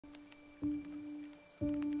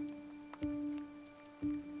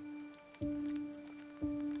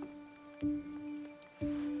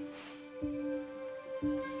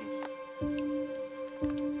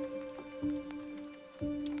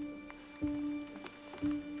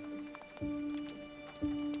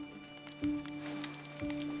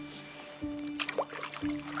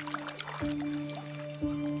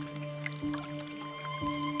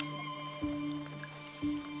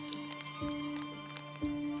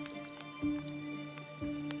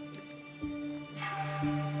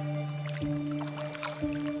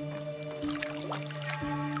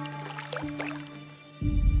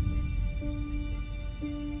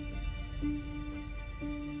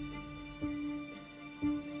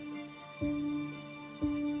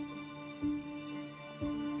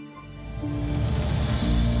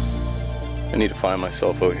I need to find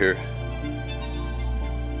myself out here.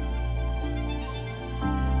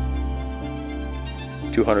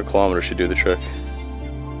 $200 kilometers should do the trick.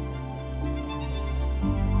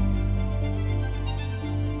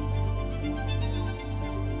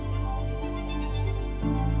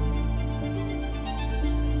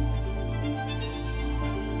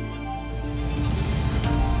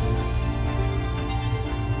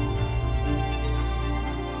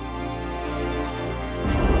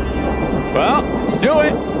 Well, do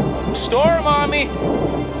it! Storm on me!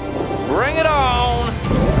 Bring it on!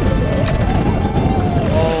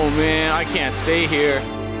 Oh man, I can't stay here.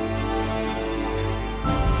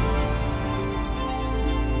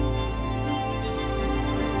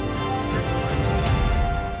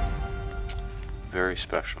 Very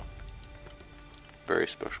special. Very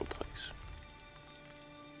special place.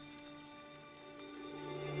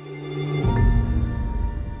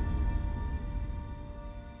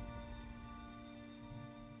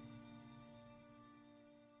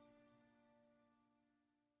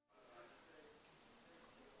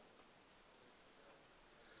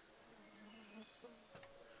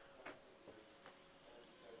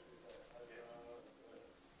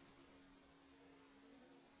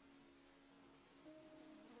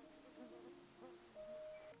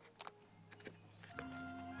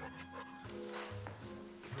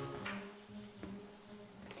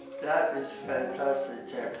 That is fantastic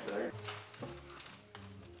campsite.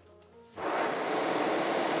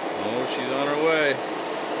 Oh, she's on her way.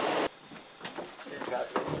 See,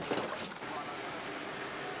 got this.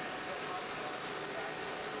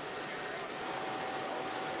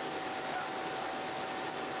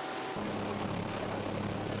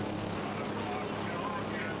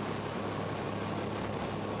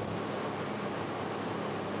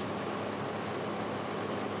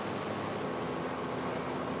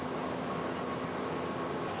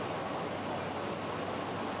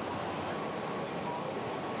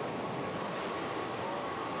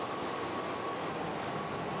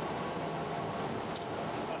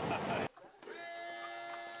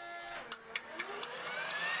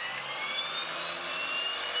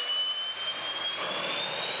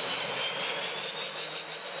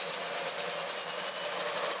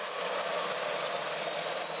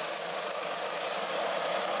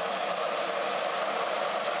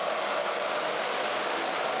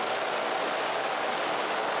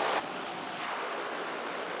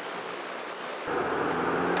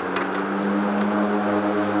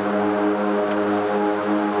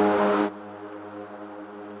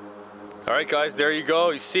 Alright guys, there you go.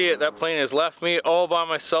 You see it. That plane has left me all by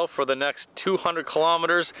myself for the next 200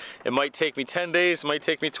 kilometers. It might take me 10 days, it might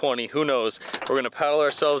take me 20, who knows. We're going to paddle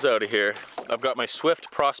ourselves out of here. I've got my Swift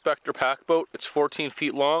Prospector pack boat. It's 14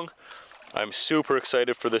 feet long. I'm super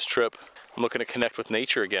excited for this trip. I'm looking to connect with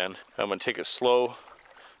nature again. I'm going to take it slow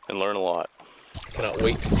and learn a lot. I cannot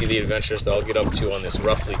wait to see the adventures that I'll get up to on this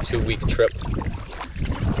roughly 2-week trip.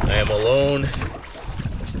 I am alone,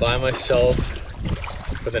 by myself,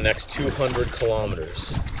 for the next 200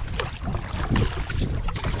 kilometers.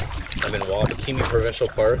 I'm in WABAKIMI Provincial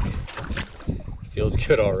Park. Feels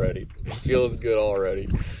good already. It feels good already.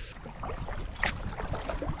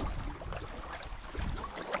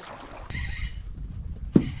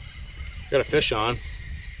 Got a fish on.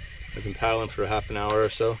 I've been paddling for half an hour or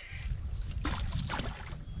so.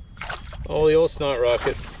 Oh, the old snot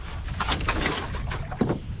rocket.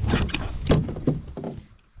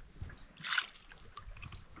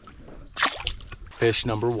 Fish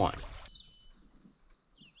number 1.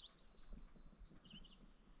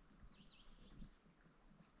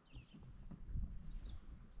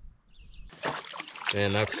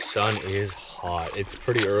 And that sun is hot. It's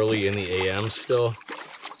pretty early in the AM still.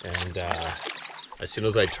 And as soon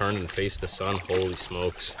as I turned and faced the sun, holy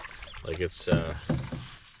smokes. Like it's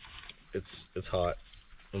hot.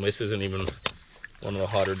 And this isn't even one of the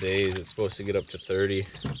hotter days. It's supposed to get up to 30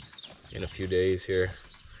 in a few days here.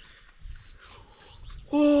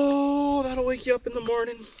 Oh, that'll wake you up in the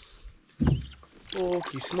morning.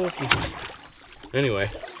 Smoky, smoky.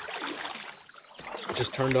 Anyway, I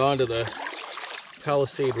just turned on to the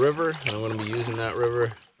Palisade River, and I'm going to be using that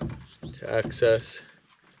river to access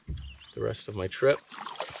the rest of my trip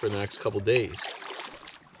for the next couple days.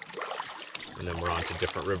 And then we're on to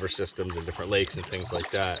different river systems and different lakes and things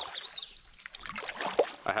like that.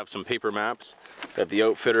 I have some paper maps that the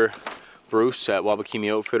outfitter Bruce at WABAKIMI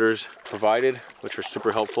Outfitters provided, which are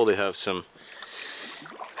super helpful. They have some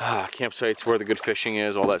campsites where the good fishing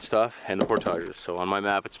is, all that stuff, and the portages. So on my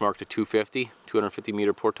map it's marked a 250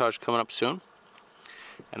 meter portage coming up soon.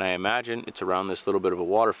 And I imagine it's around this little bit of a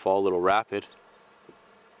waterfall, little rapid.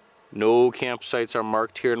 No campsites are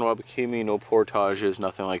marked here in WABAKIMI, no portages,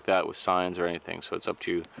 nothing like that with signs or anything, so it's up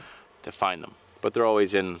to you to find them. But they're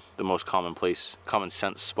always in the most common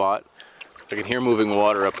sense spot. I can hear moving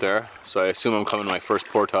water up there, so I assume I'm coming to my first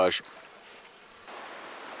portage.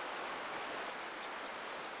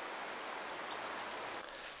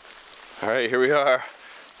 Alright, here we are.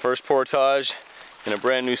 First portage in a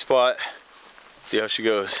brand new spot. See how she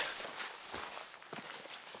goes.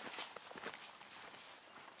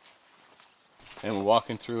 And we're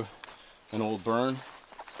walking through an old burn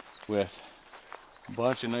with a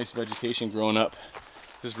bunch of nice vegetation growing up.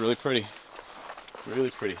 This is really pretty. Really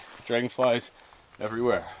pretty. Dragonflies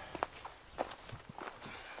everywhere.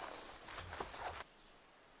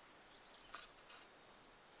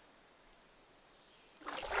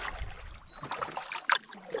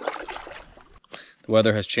 The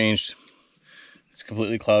weather has changed. It's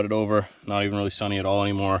completely clouded over, not even really sunny at all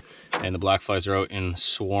anymore, and the black flies are out in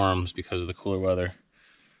swarms because of the cooler weather.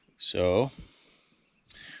 So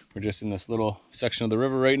we're just in this little section of the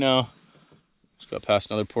river right now. Just got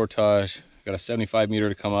past another portage. Got a 75 meter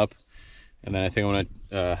to come up, and then I think I'm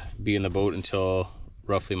gonna be in the boat until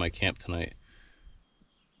roughly my camp tonight.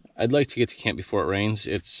 I'd like to get to camp before it rains.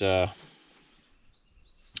 It's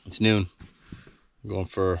noon. I'm going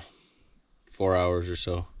for 4 hours or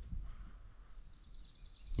so.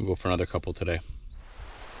 We'll go for another couple today.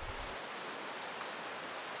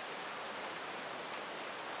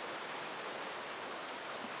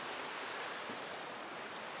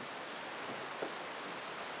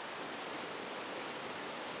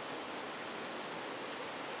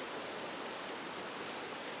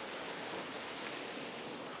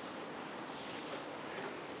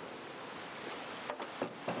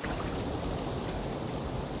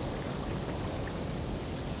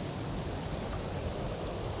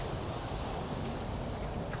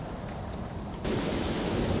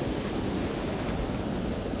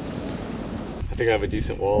 I think I have a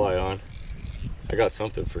decent walleye on. I got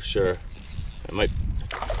something for sure. I might.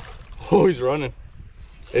 Oh, he's running.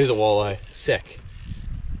 It is a walleye. Sick.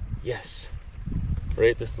 Yes. Right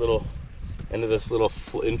at this little end of this little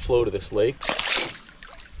inflow to this lake.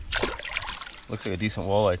 Looks like a decent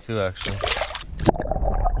walleye too, actually.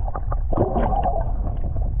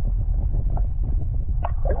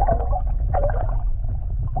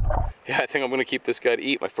 Yeah, I think I'm gonna keep this guy to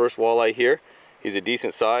eat. My first walleye here. He's a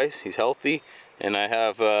decent size, he's healthy, and I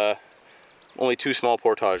have only 2 small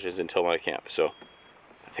portages until my camp, so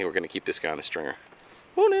I think we're gonna keep this guy on a stringer.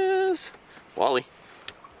 Bonus! Wally.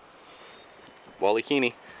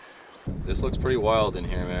 WABAKIMI. This looks pretty wild in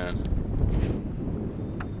here, man.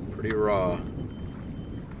 Pretty raw.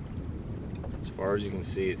 As far as you can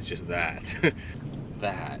see, it's just that.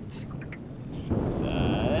 that.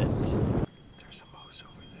 There's a moose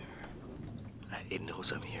over there. It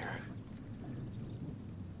knows I'm here.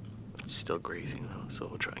 It's still grazing though, so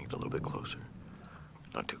we'll try and get a little bit closer.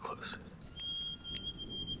 Not too close.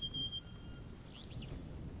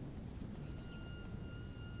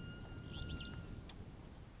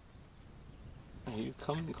 Are you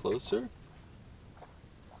coming closer?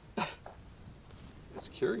 It's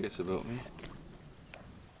curious about me.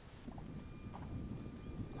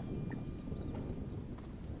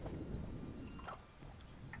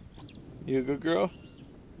 You a good girl?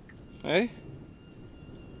 Hey?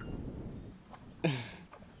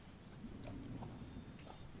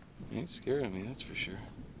 Ain't scared of me, that's for sure.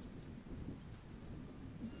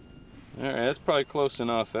 Alright, that's probably close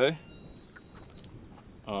enough, eh?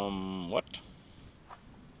 What?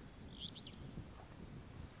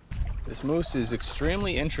 This moose is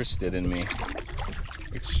extremely interested in me.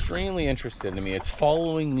 Extremely interested in me. It's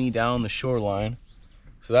following me down the shoreline.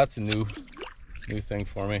 So that's a new thing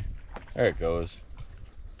for me. There it goes.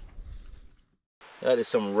 That is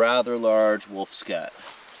some rather large wolf scat.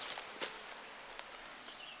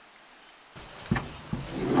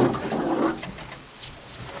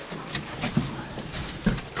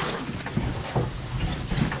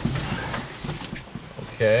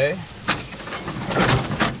 Okay.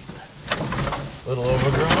 A little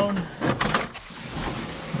overgrown.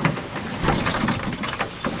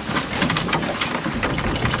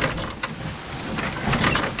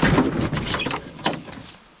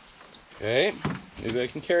 Okay, maybe I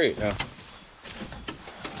can carry it now.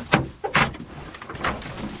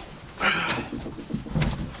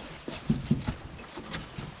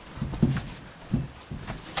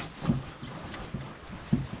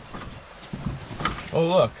 Oh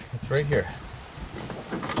look, it's right here.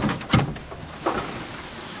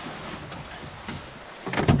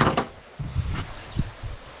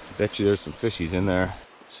 Bet you there's some fishies in there.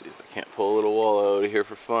 Let's see if I can't pull a little walleye out of here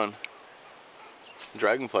for fun.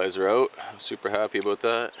 Dragonflies are out. I'm super happy about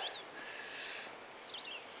that.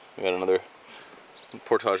 We got another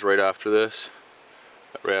portage right after this.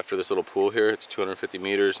 Right after this little pool here. It's 250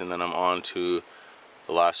 meters, and then I'm on to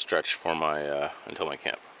the last stretch for my until my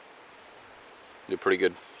camp. Did pretty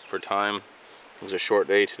good for time. It was a short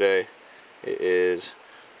day today. It is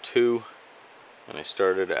 2, and I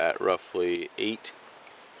started at roughly 8.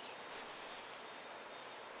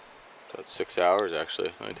 So that's 6 hours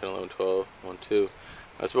actually. 9, 10, 11, 12, 1, 2.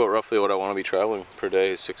 That's about roughly what I want to be traveling per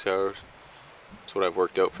day, is 6 hours. That's what I've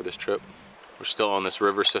worked out for this trip. We're still on this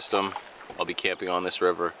river system. I'll be camping on this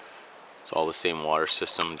river. It's all the same water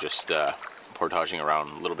system, just portaging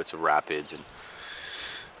around little bits of rapids and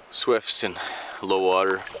swifts and low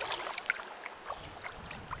water.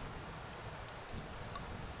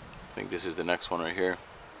 I think this is the next one right here.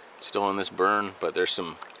 Still on this burn, but there's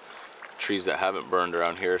some trees that haven't burned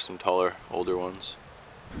around here, some taller, older ones.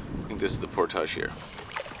 I think this is the portage here.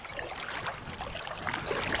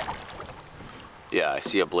 Yeah, I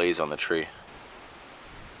see a blaze on the tree.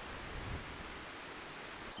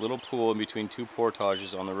 This little pool in between 2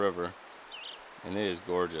 portages on the river, and it is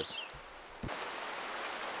gorgeous.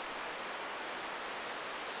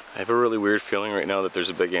 I have a really weird feeling right now that there's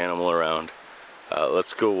a big animal around.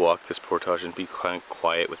 Let's go walk this portage and be kind of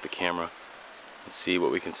quiet with the camera and see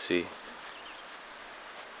what we can see.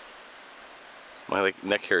 My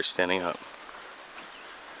neck hair is standing up.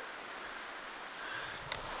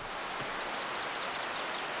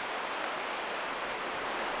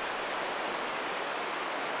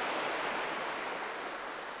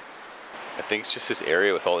 I think it's just this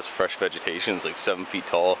area with all this fresh vegetation. It's like 7 feet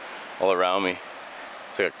tall all around me.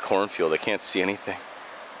 It's like a cornfield. I can't see anything.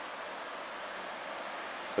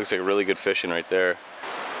 Looks like really good fishing right there.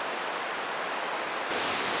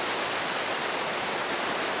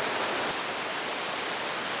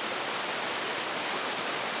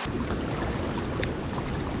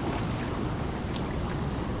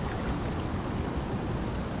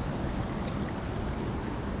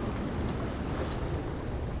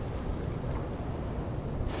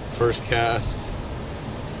 First cast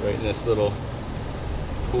right in this little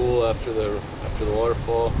pool after the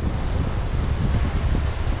waterfall.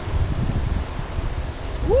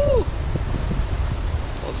 Woo!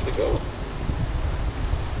 Wants to go.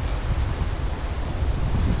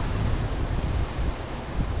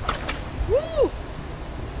 Woo!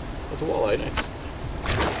 That's a walleye, nice.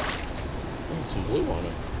 Oh, some blue on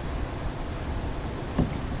it.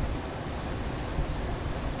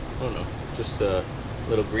 Oh no, just a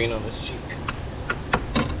little green on this cheek.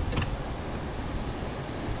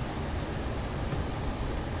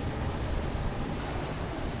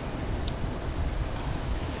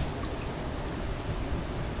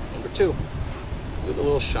 Number 2. Look at the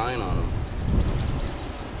little shine on him.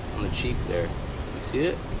 On the cheek there. You see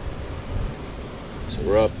it? So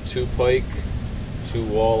we're up 2 pike, 2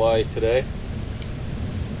 walleye today.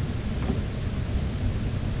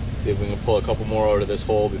 See if we can pull a couple more out of this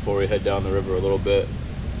hole before we head down the river a little bit.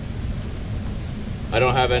 I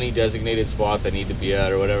don't have any designated spots I need to be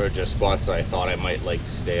at or whatever, just spots that I thought I might like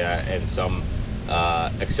to stay at, and some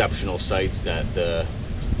exceptional sites that the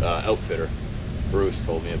outfitter, Bruce,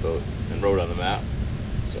 told me about and wrote on the map.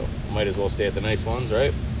 So might as well stay at the nice ones,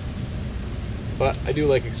 right? But I do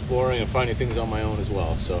like exploring and finding things on my own as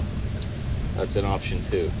well, so that's an option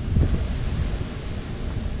too.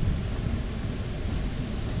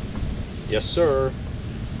 Yes, sir.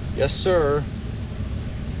 Yes, sir.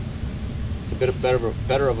 It's a bit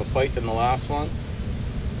better of a fight than the last one.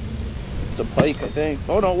 It's a pike, I think.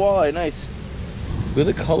 Oh no, walleye, nice. Look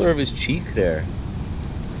at the color of his cheek there.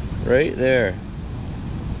 Right there.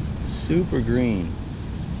 Super green.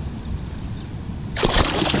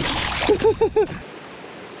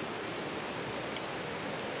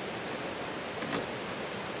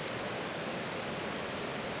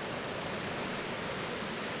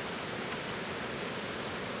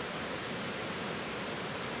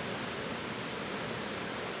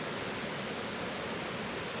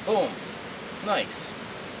 Boom. Nice.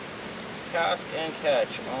 Cast and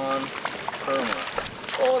catch on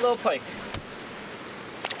perma. Oh, little pike.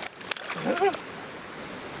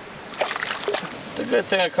 It's a good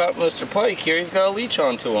thing I caught Mr. Pike here. He's got a leech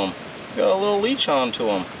onto him. Got a little leech onto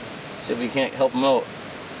him. See if we can't help him out.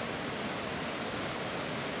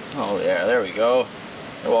 Oh yeah, there we go.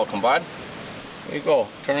 You're welcome, bud. There you go.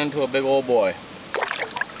 Turn into a big old boy.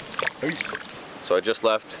 Peace. So I just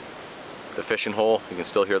left the fishing hole. You can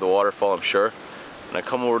still hear the waterfall, I'm sure. And I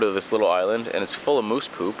come over to this little island and it's full of moose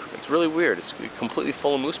poop. It's really weird. It's completely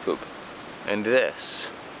full of moose poop. And this.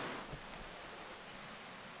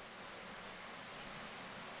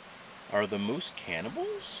 Are the moose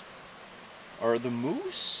cannibals? Are the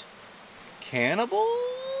moose cannibals?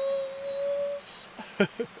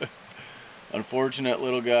 Unfortunate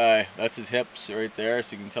little guy. That's his hips right there,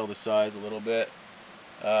 so you can tell the size a little bit.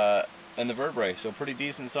 And the vertebrae, so pretty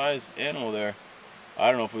decent sized animal there. I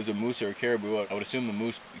don't know if it was a moose or a caribou. I would assume the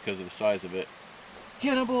moose because of the size of it.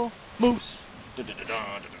 Cannibal moose. Cannibals.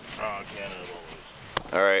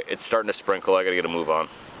 All right, it's starting to sprinkle. I gotta get a move on.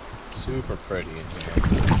 Super pretty in here.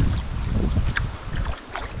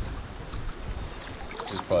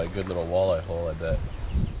 This is probably a good little walleye hole, I bet.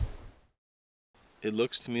 It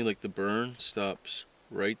looks to me like the burn stops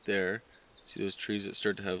right there. See those trees that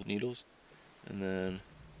start to have needles? And then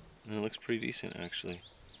it looks pretty decent, actually.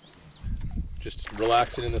 Just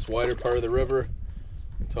relaxing in this wider part of the river.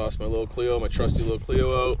 Toss my little Clio, my trusty little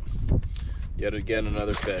Clio out. Yet again,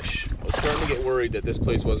 another fish. I was starting to get worried that this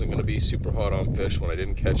place wasn't going to be super hot on fish when I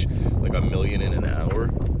didn't catch like 1 million in an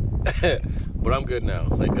hour. But I'm good now.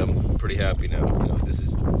 Like, I'm pretty happy now. You know, this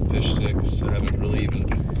is fish 6. I haven't really even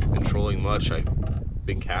been trolling much. I've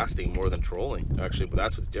been casting more than trolling, actually. But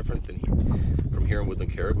that's what's different than from here in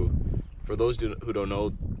Woodland Caribou. For those who don't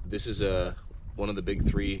know, this is one of the big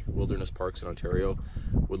 3 wilderness parks in Ontario: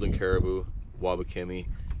 Woodland Caribou, WABAKIMI,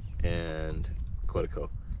 and Quetico.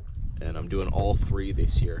 And I'm doing all 3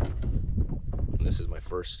 this year. And this is my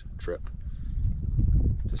first trip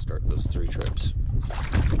to start those 3 trips.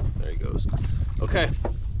 There he goes. Okay.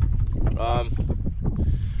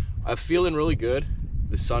 I'm feeling really good.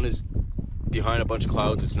 The sun is behind a bunch of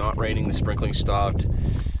clouds. It's not raining. The sprinkling stopped.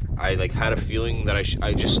 I like had a feeling that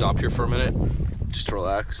I just stopped here for a minute just to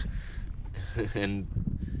relax. And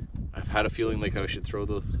I've had a feeling like I should throw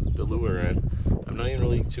the lure in. I'm not even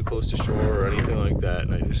really too close to shore or anything like that,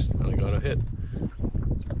 and I got a hit.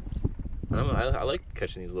 I like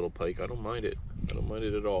catching these little pike. I don't mind it. I don't mind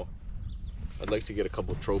it at all. I'd like to get a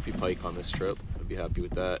couple trophy pike on this trip. I'd be happy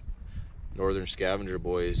with that. Northern Scavenger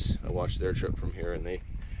boys, I watched their trip from here, and they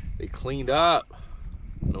cleaned up.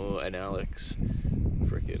 Noah and Alex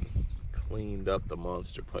freaking cleaned up the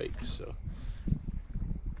monster pike, so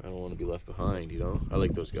I don't want to be left behind, you know. I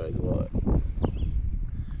like those guys a lot.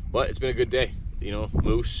 But it's been a good day, you know.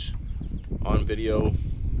 Moose on video,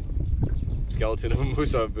 skeleton of a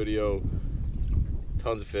moose on video,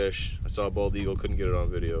 tons of fish. I saw a bald eagle, couldn't get it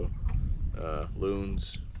on video.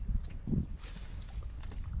 Loons.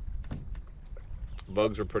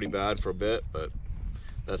 Bugs were pretty bad for a bit, but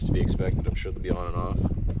that's to be expected. I'm sure they'll be on and off.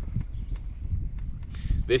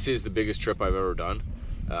 This is the biggest trip I've ever done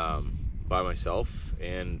by myself,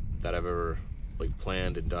 and that I've ever like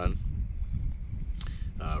planned and done,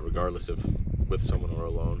 regardless of with someone or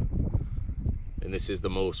alone. And this is the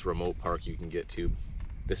most remote park you can get to.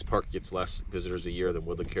 This park gets less visitors a year than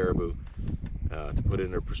Woodland Caribou. To put it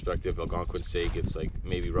into perspective, Algonquin Say gets like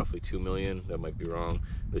maybe roughly 2 million. That might be wrong.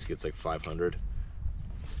 This gets like 500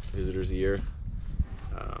 visitors a year.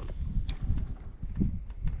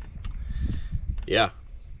 Yeah.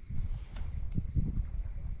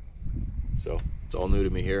 So it's all new to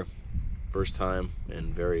me here. First time,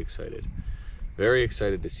 and very excited. Very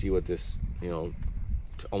excited to see what this, you know,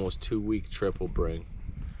 almost 2-week trip will bring.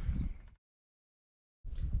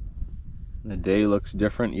 The day looks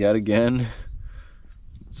different yet again.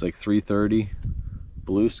 It's like 3:30.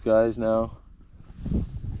 Blue skies now.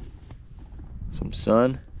 Some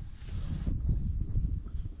sun.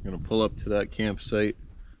 I'm gonna pull up to that campsite.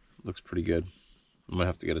 Looks pretty good. I might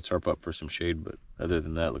have to get a tarp up for some shade, but other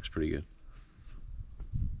than that, it looks pretty good.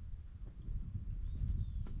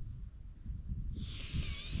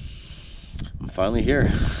 I'm finally here.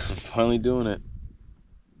 I'm finally doing it.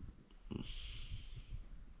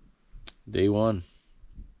 Day 1.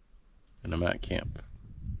 And I'm at camp.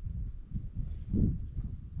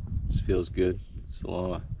 This feels good.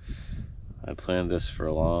 I planned this for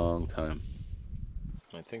a long time.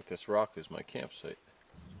 I think this rock is my campsite.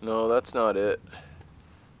 No, that's not it.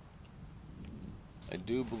 I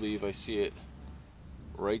do believe I see it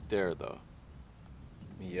right there, though.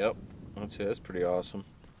 Yep, I'd say that's pretty awesome.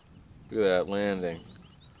 Look at that landing.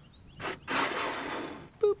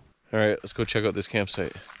 Boop. All right, let's go check out this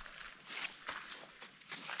campsite.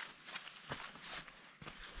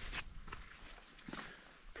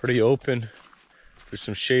 Pretty open. There's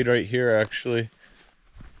some shade right here, actually.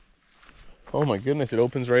 Oh my goodness, it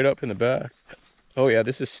opens right up in the back. Oh yeah,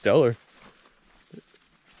 this is stellar.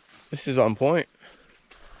 This is on point.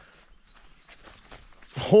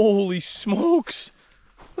 Holy smokes!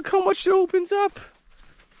 Look how much it opens up.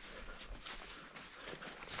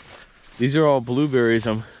 These are all blueberries.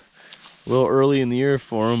 I'm a little early in the year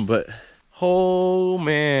for them, but oh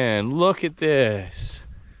man, look at this.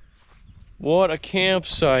 What a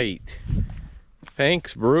campsite.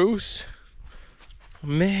 Thanks, Bruce.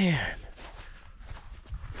 Man.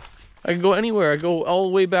 I can go anywhere. I go all the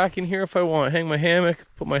way back in here if I want. Hang my hammock,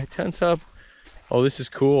 put my tent up. Oh, this is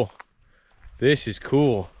cool. This is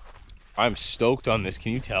cool. I'm stoked on this.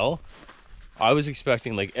 Can you tell? I was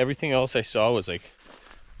expecting, like, everything else I saw was like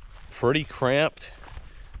pretty cramped.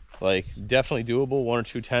 Like, definitely doable. 1 or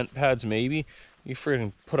 2 tent pads maybe. You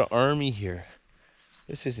freaking put an army here.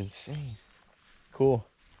 This is insane. Cool.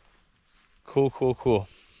 Cool, cool, cool.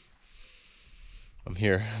 I'm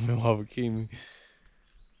here. I'm in WABAKIMI.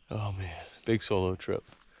 Oh man, big solo trip.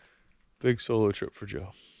 Big solo trip for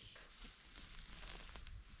Joe.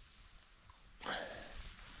 There's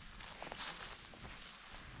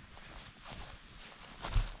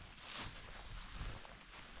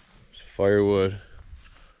firewood.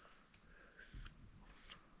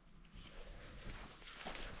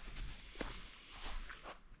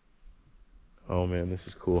 Oh man, this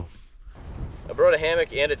is cool. I brought a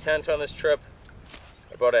hammock and a tent on this trip.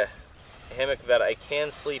 I brought a hammock that I can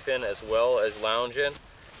sleep in as well as lounge in,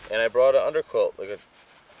 and I brought an underquilt, like a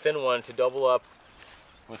thin one, to double up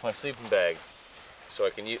with my sleeping bag, so I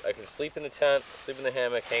can sleep in the tent, sleep in the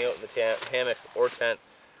hammock, hang out in the hammock or tent,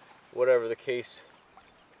 whatever the case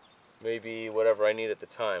may be, whatever I need at the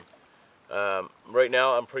time. Right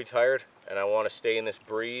now I'm pretty tired and I want to stay in this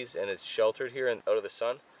breeze, and it's sheltered here and out of the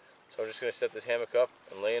sun. So I'm just going to set this hammock up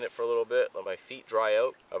and lay in it for a little bit, let my feet dry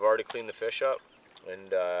out. I've already cleaned the fish up,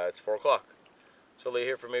 and it's 4 o'clock. So I'll lay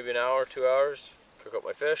here for maybe an hour, 2 hours, cook up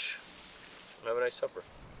my fish, and have a nice supper.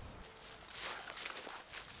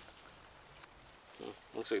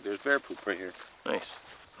 Looks like there's bear poop right here. Nice.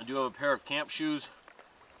 I do have a pair of camp shoes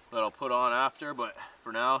that I'll put on after, but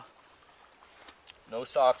for now, no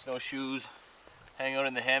socks, no shoes. Hang out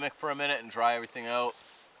in the hammock for a minute and dry everything out.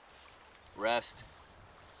 Rest.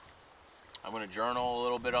 I'm going to journal a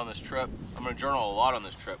little bit on this trip. I'm going to journal a lot on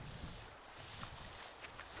this trip.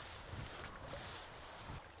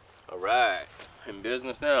 Alright, in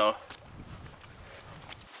business now.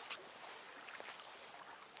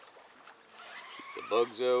 Keep the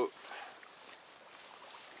bugs out.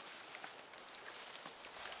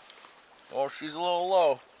 Oh, she's a little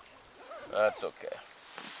low. That's okay.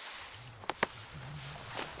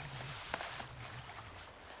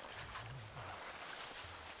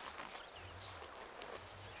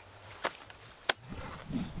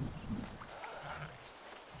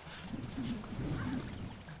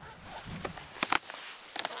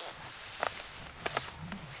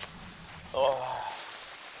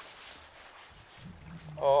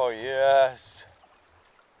 Oh yes,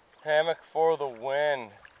 hammock for the win.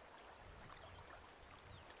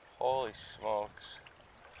 Holy smokes,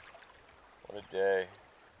 what a day,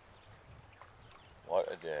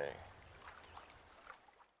 what a day.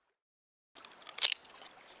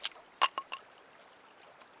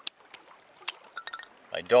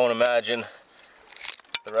 I don't imagine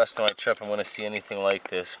the rest of my trip I'm going to see anything like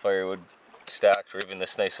this firewood stacked, or even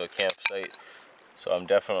this nice of a campsite, so I'm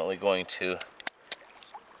definitely going to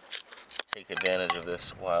take advantage of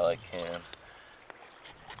this while I can.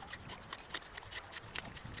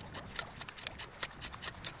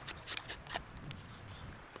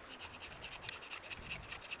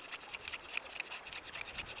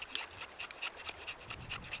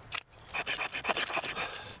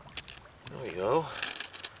 There we go.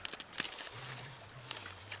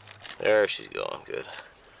 There she's going, good.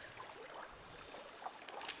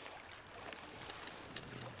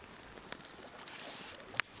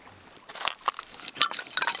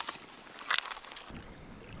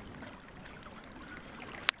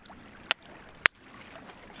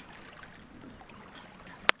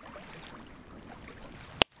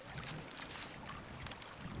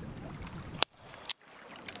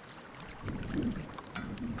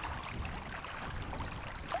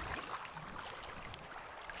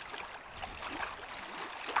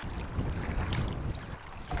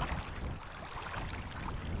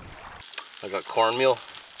 I got cornmeal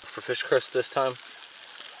for fish crisp this time.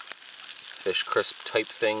 Fish crisp type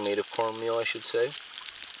thing made of cornmeal, I should say.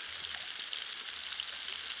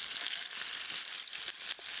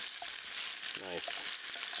 Nice.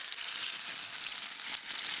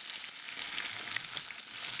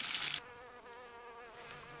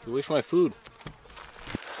 You wish my food.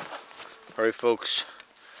 Alright folks,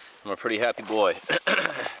 I'm a pretty happy boy.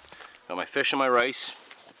 Got my fish and my rice.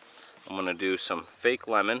 I'm gonna do some fake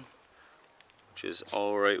lemon, which is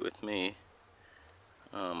alright with me.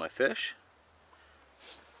 My fish.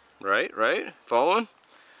 Right? Following?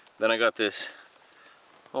 Then I got this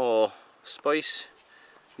whole spice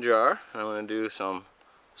jar. I'm going to do some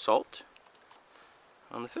salt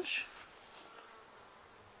on the fish.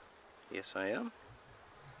 Yes, I am.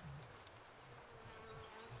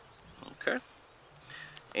 Okay.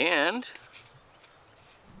 And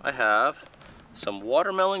I have some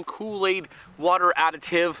watermelon Kool-Aid water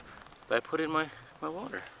additive that I put in my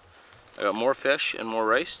water. I got more fish and more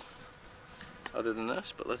rice other than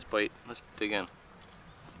this, but let's bite. Let's dig in.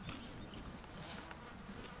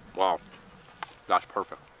 Wow, that's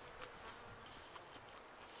perfect.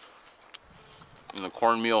 And the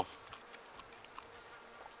cornmeal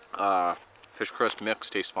fish crust mix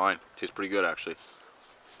tastes fine. Tastes pretty good actually.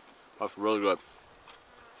 That's really good.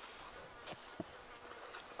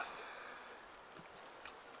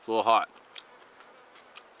 It's a little hot.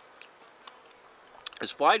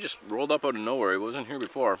 This fly just rolled up out of nowhere. He wasn't here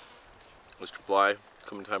before. Mr. Fly,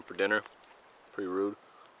 coming time for dinner. Pretty rude.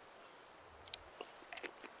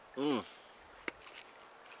 I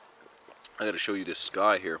gotta show you this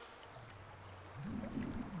sky here.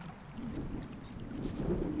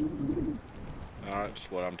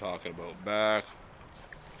 That's what I'm talking about. Back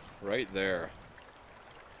right there.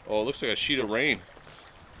 Oh, it looks like a sheet of rain.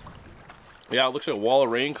 Yeah, it looks like a wall of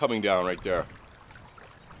rain coming down right there.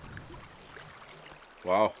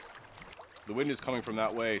 Wow. The wind is coming from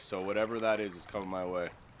that way, so whatever that is coming my way.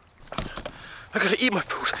 I gotta eat my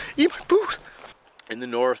food! Eat my food! In the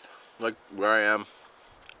north, like where I am,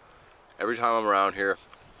 every time I'm around here,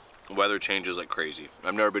 the weather changes like crazy.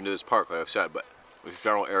 I've never been to this park, like I've said, but this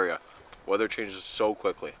general area, weather changes so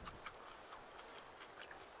quickly.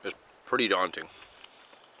 It's pretty daunting.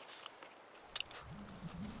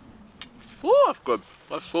 Oh, that's good.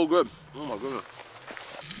 That's so good. Oh my goodness.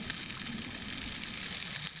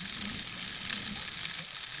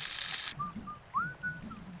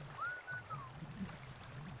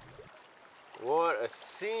 What a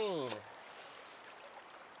scene.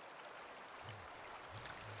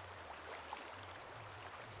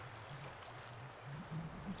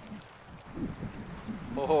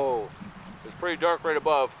 Oh, it's pretty dark right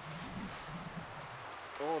above.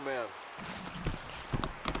 Oh man.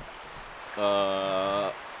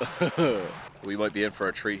 We might be in for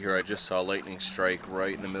a treat here. I just saw lightning strike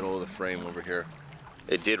right in the middle of the frame over here.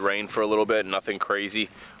 It did rain for a little bit, nothing crazy,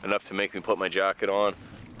 enough to make me put my jacket on,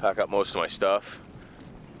 pack up most of my stuff.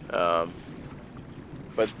 But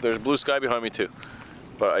there's blue sky behind me too.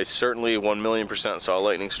 But I certainly 1,000,000% saw a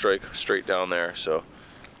lightning strike straight down there, so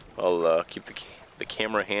I'll keep the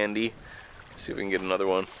camera handy, see if we can get another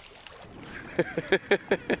one.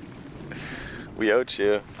 We out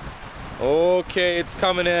here. Okay, it's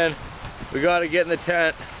coming in. We gotta get in the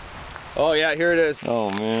tent. Oh yeah, here it is.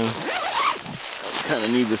 Oh man. I kinda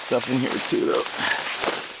need this stuff in here too though.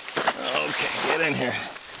 Okay, get in here.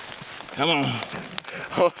 Come on.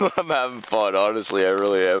 I'm having fun, honestly, I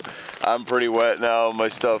really am. I'm pretty wet now. My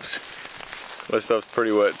stuff's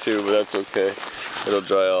pretty wet too, but that's okay. It'll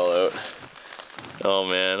dry all out. Oh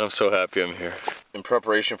man, I'm so happy I'm here. In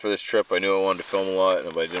preparation for this trip, I knew I wanted to film a lot,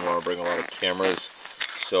 but I didn't want to bring a lot of cameras.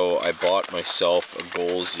 So I bought myself a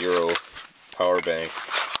Goal Zero power bank.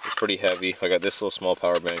 It's pretty heavy. I got this little small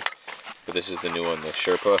power bank, but this is the new one, the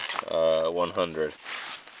Sherpa 100.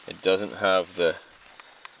 It doesn't have the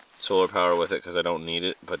solar power with it because I don't need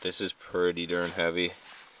it, but this is pretty darn heavy.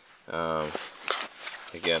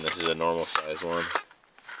 Again, this is a normal size one.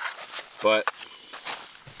 But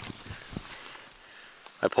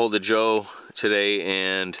I pulled a Joe today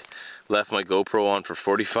and left my GoPro on for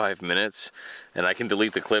 45 minutes, and I can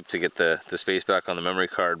delete the clip to get the space back on the memory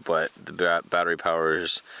card, but the battery power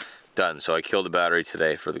is done. So I killed the battery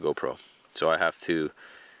today for the GoPro. So I have to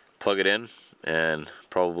plug it in and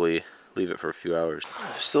probably leave it for a few hours.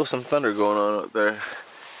 Still some thunder going on out there.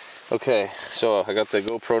 Okay, so I got the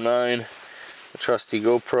GoPro 9, the trusty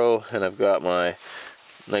GoPro, and I've got my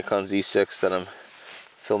Nikon Z6 that I'm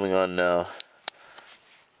filming on now.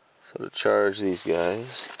 So to charge these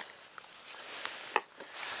guys,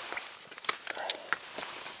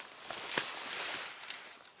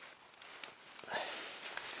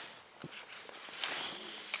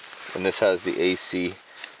 and this has the AC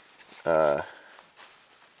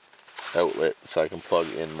outlet, so I can plug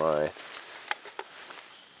in my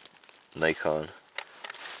Nikon,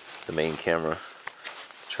 the main camera,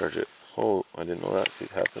 charge it. Oh, I didn't know that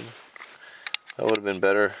could happen. That would have been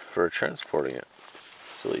better for transporting it.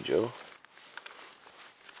 Silly Joe.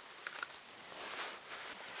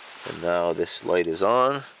 And now this light is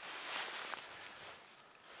on,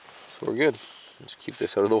 so we're good. Just keep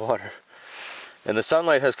this out of the water. And the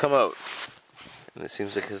sunlight has come out, and it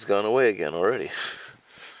seems like it's gone away again already.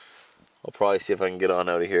 I'll probably see if I can get on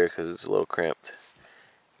out of here because it's a little cramped,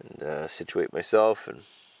 and situate myself and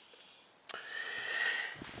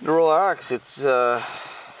relax. It's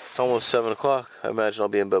It's almost 7 o'clock. I imagine I'll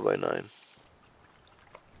be in bed by 9.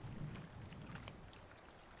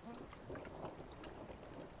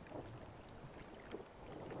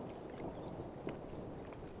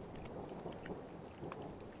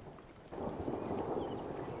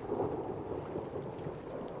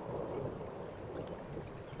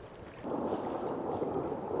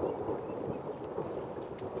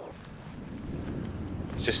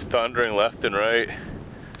 It's just thundering left and right.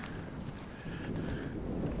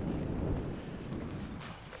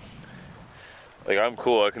 Like, I'm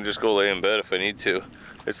cool, I can just go lay in bed if I need to.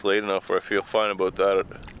 It's late enough where I feel fine about that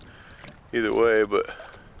either way, but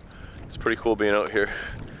it's pretty cool being out here.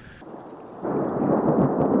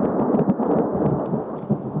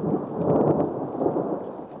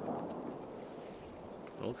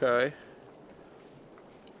 Okay.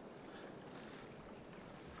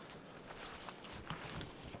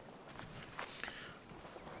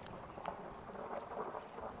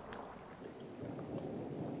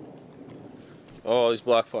 Oh, these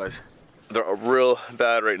black flies. They're real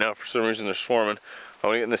bad right now. For some reason they're swarming. I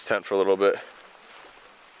want to get in this tent for a little bit.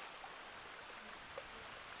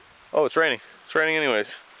 Oh, it's raining. It's raining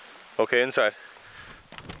anyways. Okay, inside.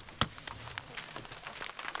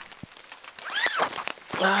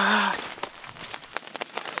 Ah.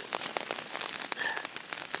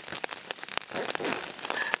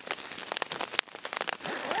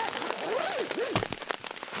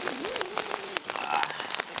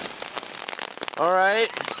 All right.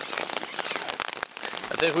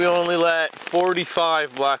 I think we only let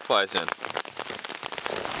 45 black flies in.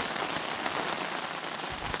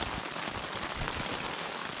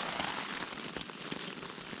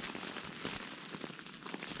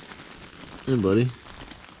 Hey, buddy.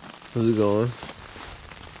 How's it going?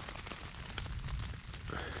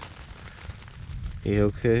 You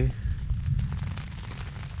okay?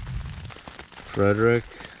 Frederick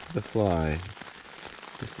the fly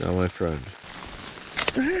is now my friend.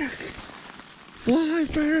 Frederick! Fly,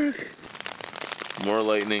 Frederick! More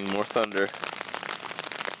lightning, more thunder.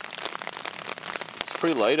 It's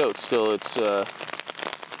pretty light out still. It's, what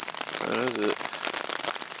is it?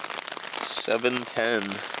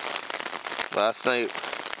 7:10. Last night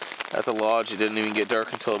at the lodge, it didn't even get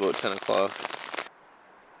dark until about 10 o'clock.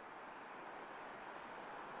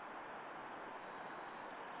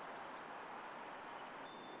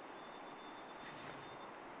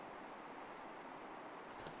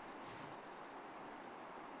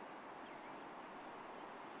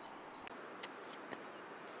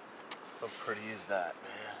 How pretty is that,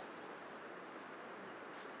 man?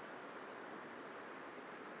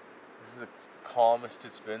 This is the calmest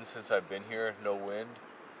it's been since I've been here. No wind.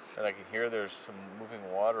 And I can hear there's some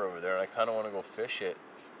moving water over there, and I kind of want to go fish it.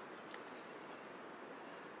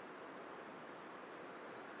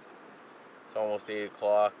 It's almost 8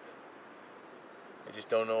 o'clock. I just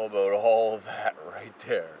don't know about all of that right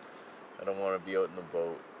there. I don't want to be out in the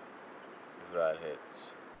boat if that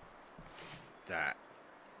hits. That.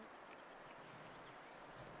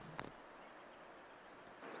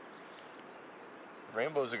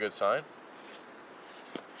 Rainbow's a good sign.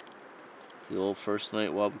 The old first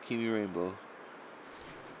night WABAKIMI rainbow.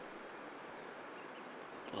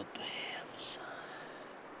 But damn, son.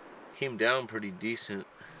 Came down pretty decent.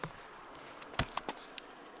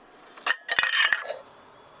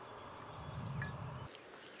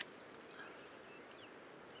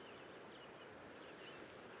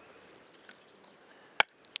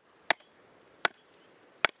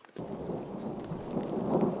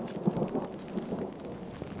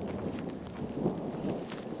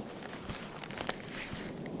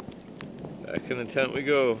 Back in the tent we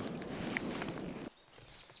go.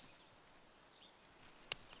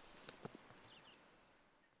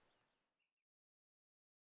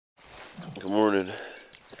 Good morning.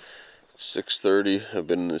 It's 6:30. I've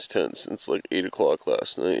been in this tent since like 8 o'clock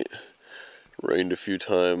last night. Rained a few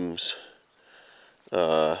times.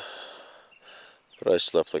 But I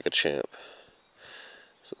slept like a champ.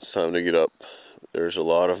 So it's time to get up. There's a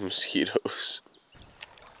lot of mosquitoes.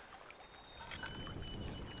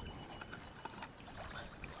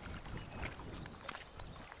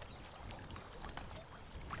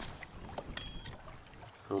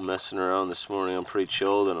 No messing around this morning. I'm pretty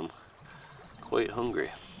chilled and I'm quite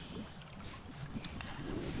hungry.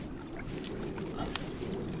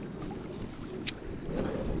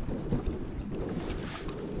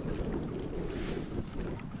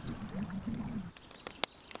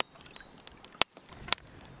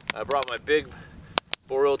 I brought my big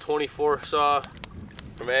Boreal 24 saw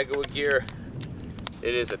from Agawa Gear.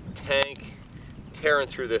 It is a tank tearing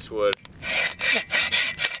through this wood.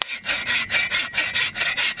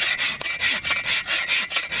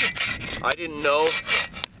 I didn't know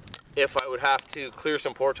if I would have to clear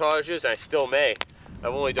some portages, and I still may.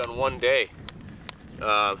 I've only done one day.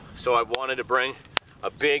 So I wanted to bring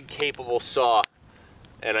a big, capable saw.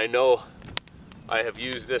 And I know I have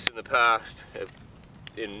used this in the past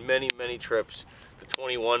in many, many trips. The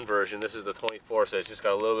 21 version, this is the 24, so it's just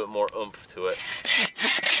got a little bit more oomph to it.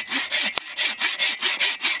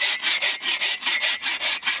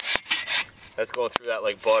 That's going through that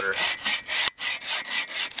like butter.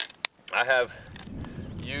 I have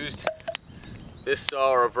used this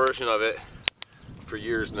saw or a version of it for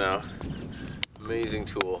years now. Amazing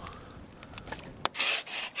tool.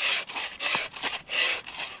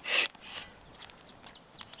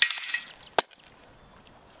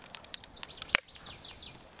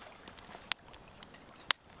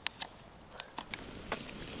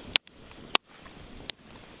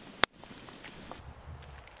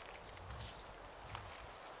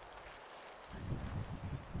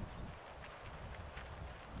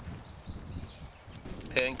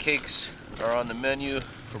 Pancakes are on the menu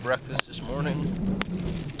for breakfast this morning.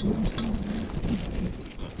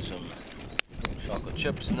 Got some chocolate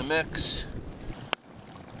chips in the mix.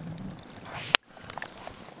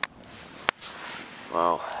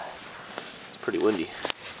 Wow, it's pretty windy.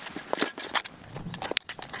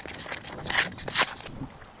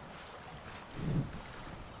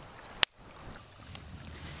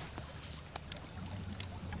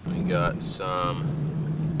 We got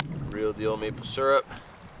some real deal maple syrup,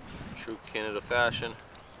 true Canada fashion.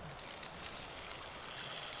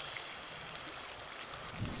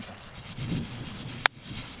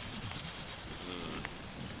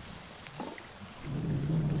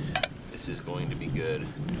 This is going to be good.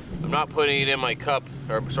 I'm not putting it in my cup,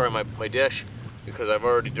 or sorry, my dish, because I've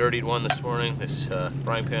already dirtied one this morning, this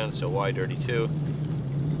frying pan, so why dirty two?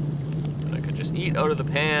 And I could just eat out of the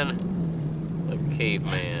pan like a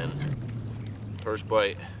caveman. First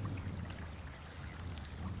bite.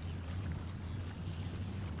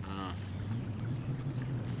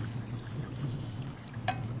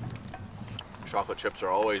 Chocolate chips are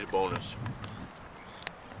always a bonus.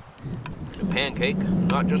 And a pancake,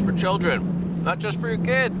 not just for children, not just for your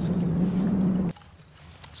kids.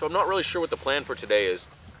 So I'm not really sure what the plan for today is.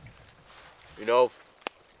 You know,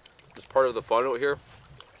 it's part of the fun out here.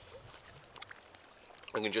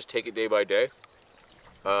 I can just take it day by day.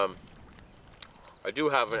 I do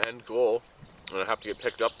have an end goal, and I have to get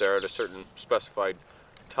picked up there at a certain specified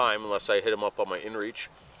time, unless I hit them up on my inReach.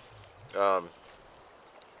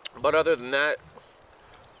 But other than that,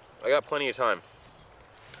 I got plenty of time.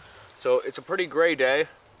 So it's a pretty gray day.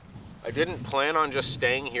 I didn't plan on just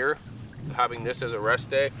staying here, having this as a rest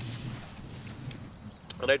day.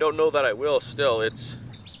 And I don't know that I will still. It's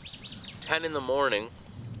 10 in the morning,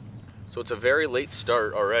 so it's a very late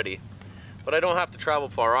start already. But I don't have to travel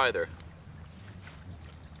far either.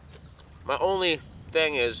 My only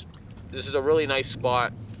thing is, this is a really nice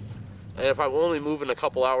spot, and if I'm only moving a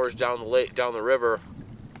couple hours down the lake, down the river,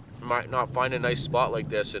 I might not find a nice spot like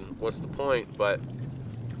this, and what's the point? But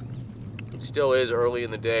it still is early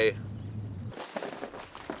in the day.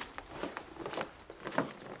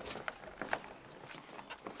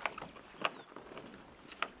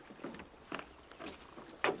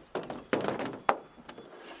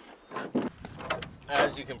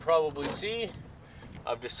 As you can probably see,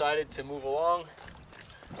 I've decided to move along.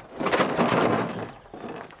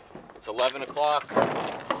 It's 11 o'clock.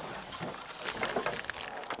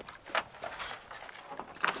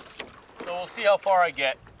 So we'll see how far I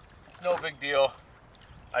get. It's no big deal.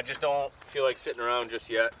 I just don't feel like sitting around just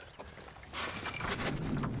yet.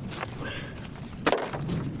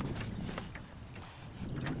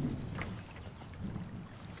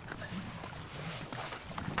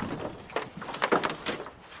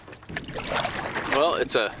 Well,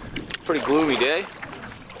 it's a pretty gloomy day,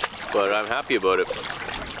 but I'm happy about it.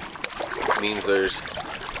 It means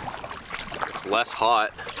it's less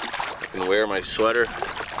hot. I can wear my sweater.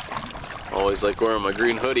 Always like wearing my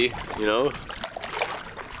green hoodie, you know.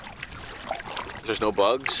 There's no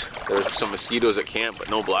bugs. There's some mosquitoes at camp, but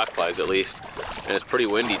no black flies at least. And it's pretty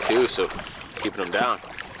windy too, so keeping them down.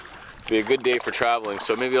 Be a good day for traveling.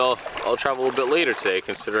 So maybe I'll travel a little bit later today,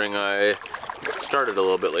 considering I started a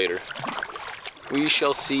little bit later. We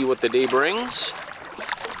shall see what the day brings.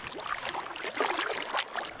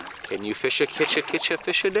 Can you catch a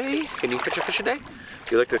fish a day? Can you catch a fish a day?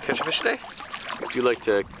 Do you like to catch a fish a day? Do you like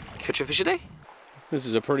to catch a fish a day? This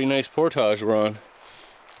is a pretty nice portage we're on.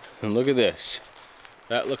 And look at this.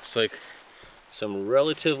 That looks like some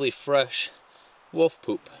relatively fresh wolf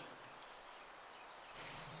poop.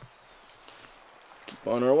 Keep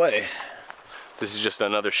on our way. This is just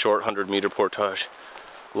another short 100-meter portage.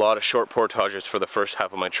 A lot of short portages for the first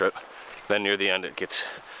half of my trip. Then near the end it gets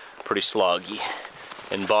pretty sloggy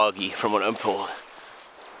and boggy from what I'm told.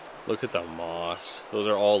 Look at the moss. Those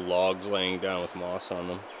are all logs laying down with moss on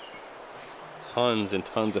them. Tons and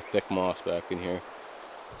tons of thick moss back in here.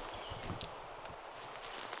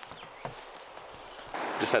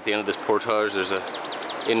 Just at the end of this portage, there's a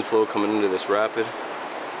inflow coming into this rapid.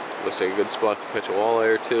 Looks like a good spot to catch a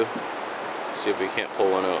walleye or two. See if we can't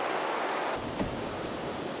pull one out.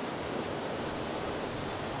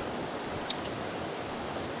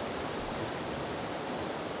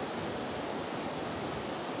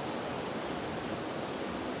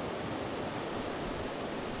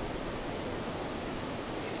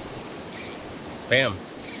 Bam.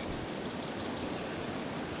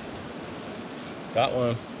 Got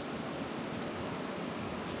one.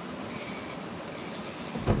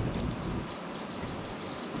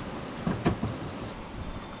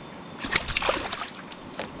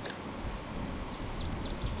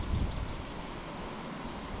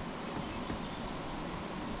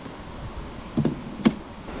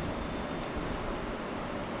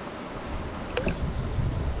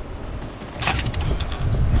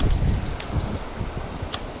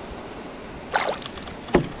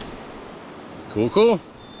 Cool, cool.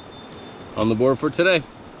 On the board for today.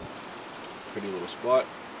 Pretty little spot.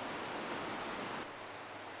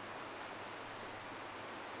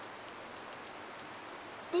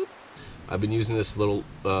 Boop. I've been using this little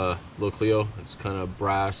Clio. It's kind of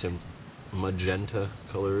brass and magenta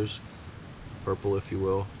colors, purple if you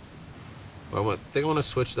will. But I think I want to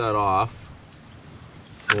switch that off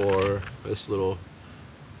for this little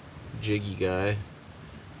jiggy guy.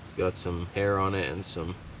 It's got some hair on it and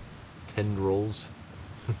some tendrils.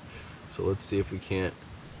 So let's see if we can't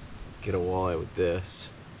get a walleye with this.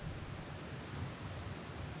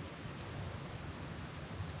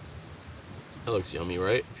 That looks yummy,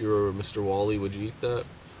 right? If you were Mr. Wally, would you eat that?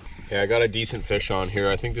 Okay, I got a decent fish on here.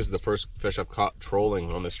 I think this is the first fish I've caught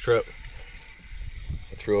trolling on this trip.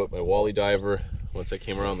 I threw out my wally diver once I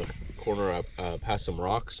came around the corner past some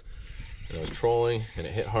rocks, and I was trolling and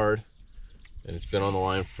it hit hard, and it's been on the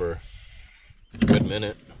line for a good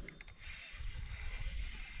minute.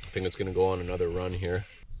 I think it's gonna go on another run here.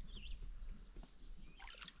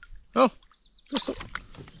 Oh, just a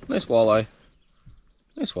nice walleye.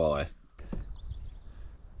 Nice walleye.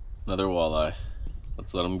 Another walleye.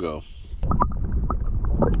 Let's let him go.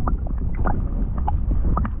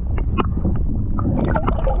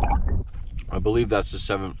 I believe that's the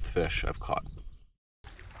 7th fish I've caught.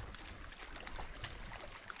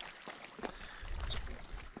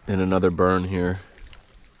 And another burn here.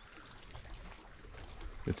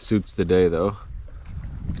 It suits the day though.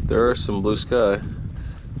 There are some blue sky.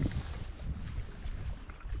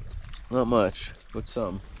 Not much, but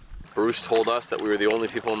some. Bruce told us that we were the only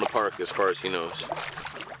people in the park as far as he knows.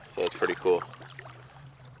 So that's pretty cool.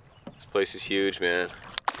 This place is huge, man.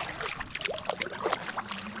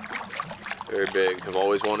 Very big. I've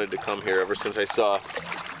always wanted to come here ever since I saw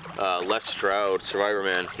Les Stroud, Survivor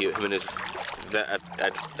Man. Him and his,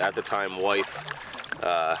 at the time, wife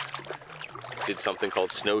did something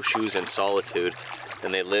called Snowshoes and Solitude,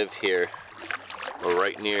 and they lived here, or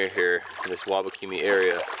right near here, in this WABAKIMI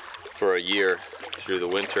area for a year, through the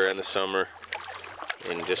winter and the summer,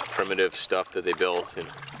 and just primitive stuff that they built and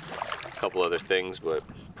a couple other things, but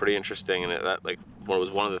pretty interesting. And that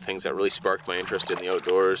was one of the things that really sparked my interest in the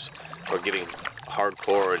outdoors, or getting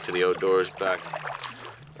hardcore into the outdoors back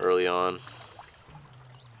early on.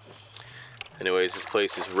 Anyways, this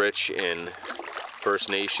place is rich in First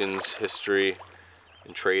Nations history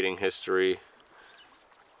and trading history.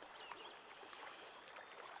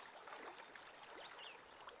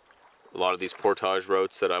 A lot of these portage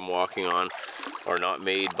routes that I'm walking on are not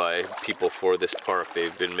made by people for this park.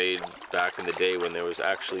 They've been made back in the day when there was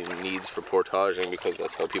actually needs for portaging, because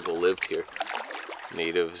that's how people lived here.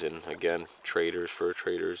 Natives and, again, traders, fur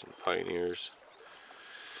traders and pioneers.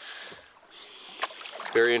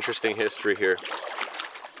 Very interesting history here.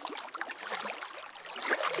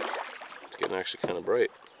 It's getting actually kind of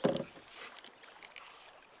bright.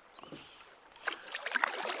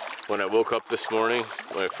 When I woke up this morning,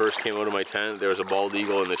 when I first came out of my tent, there was a bald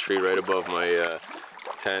eagle in the tree right above my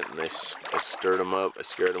tent, and I stirred him up. I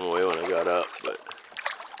scared him away when I got up, but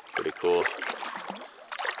pretty cool.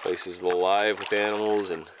 Place is alive with animals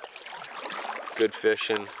and good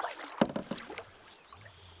fishing. I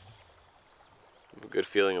have a good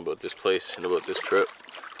feeling about this place and about this trip.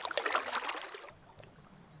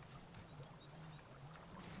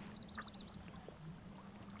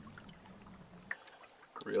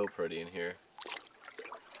 Real pretty in here.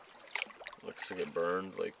 Looks like it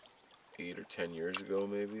burned like 8 or 10 years ago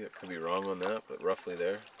maybe. I could be wrong on that, but roughly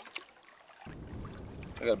there.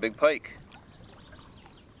 I got a big pike.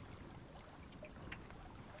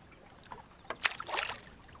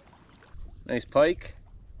 Nice pike,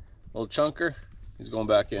 little chunker. He's going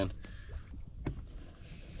back in.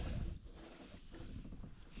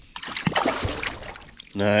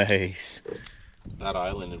 Nice. That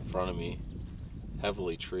island in front of me,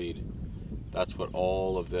 heavily treed. That's what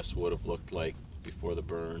all of this would have looked like before the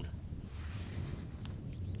burn.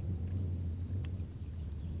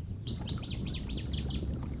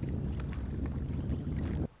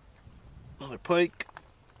 Another pike.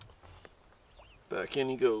 Back in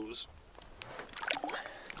he goes.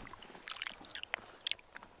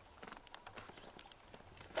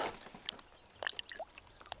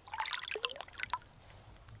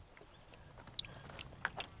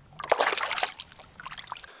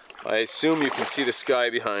 I assume you can see the sky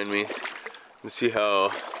behind me and see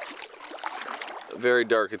how very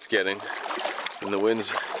dark it's getting, and the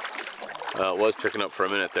winds was picking up for a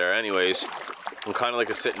minute there. Anyways, I'm kind of like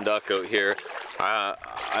a sitting duck out here.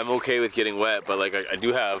 I'm okay with getting wet, but like I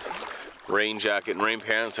do have rain jacket and rain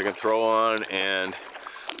pants I can throw on, and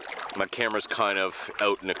my camera's kind of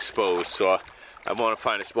out and exposed, so I want to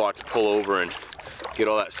find a spot to pull over and get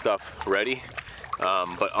all that stuff ready.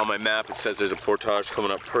 But on my map it says there's a portage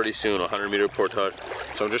coming up pretty soon, a 100-meter portage.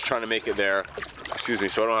 So I'm just trying to make it there, excuse me,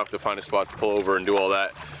 so I don't have to find a spot to pull over and do all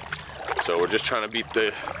that. So we're just trying to beat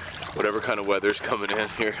the whatever kind of weather's coming in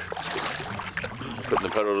here. Putting the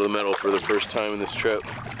pedal to the metal for the first time in this trip.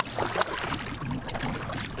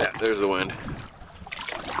 Yeah, there's the wind.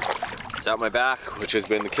 It's out my back, which has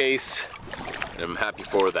been the case, and I'm happy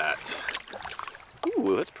for that.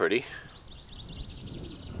 Ooh, that's pretty.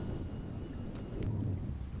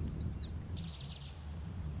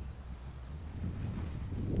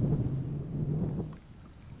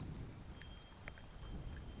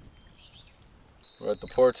 We're at the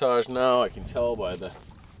portage now. I can tell by the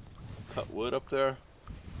cut wood up there.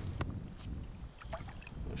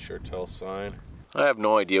 A sure tell sign. I have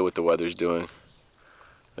no idea what the weather's doing.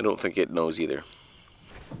 I don't think it knows either.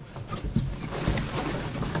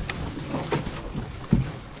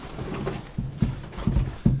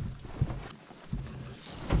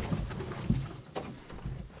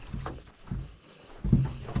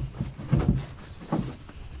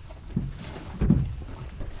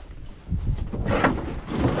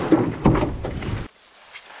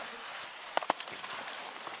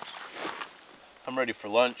 I'm ready for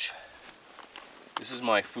lunch. This is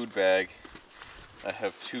my food bag. I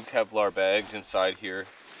have 2 Kevlar bags inside here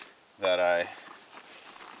that I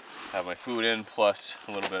have my food in, plus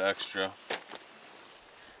a little bit extra.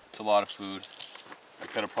 It's a lot of food. I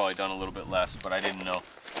could have probably done a little bit less, but I didn't know.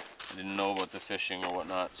 I didn't know about the fishing or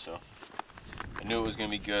whatnot, so I knew it was gonna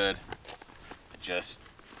be good.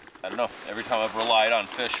 I don't know, every time I've relied on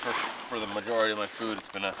fish for the majority of my food, it's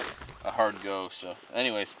been a hard go. So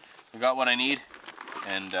anyways, I got what I need,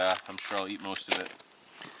 and I'm sure I'll eat most of it.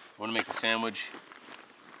 I want to make a sandwich.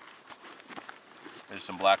 There's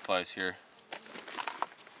some black flies here.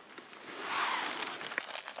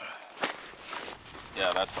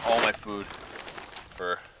 Yeah, that's all my food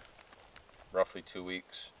for roughly 2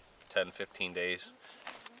 weeks, 10-15 days.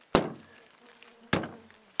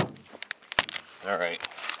 All right,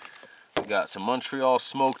 we got some Montreal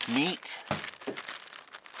smoked meat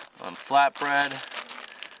on flatbread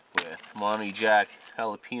with Monty Jack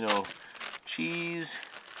jalapeno cheese,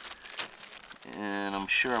 and I'm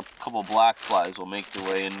sure a couple black flies will make their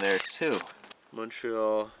way in there too.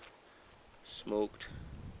 Montreal smoked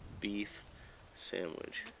beef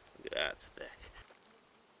sandwich. Look at that, it's thick.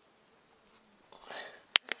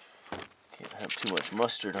 Can't have too much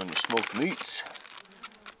mustard on your smoked meats.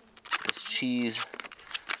 This cheese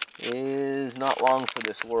is not long for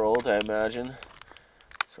this world, I imagine,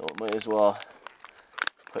 so I might as well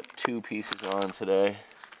put 2 pieces on today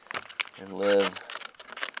and live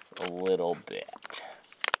a little bit.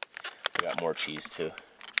 I got more cheese too.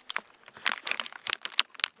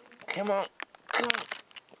 Come on, come on.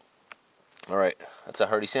 All right, that's a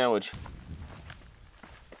hearty sandwich.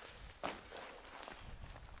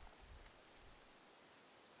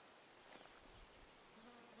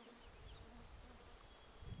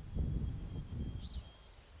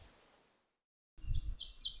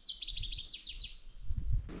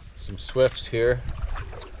 Some swifts here.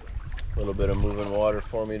 A little bit of moving water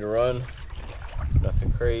for me to run.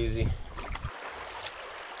 Nothing crazy.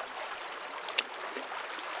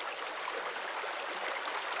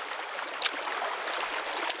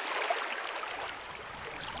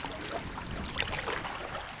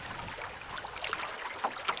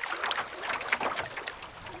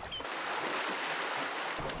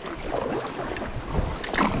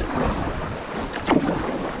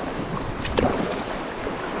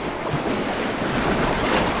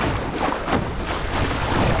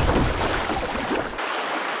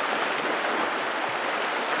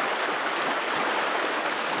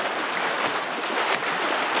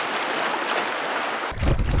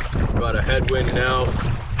 got a headwind now.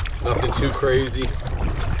 Nothing too crazy,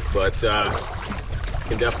 but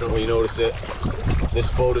can definitely notice it.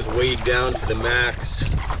 This boat is weighed down to the max.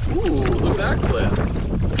 Ooh, look at that cliff.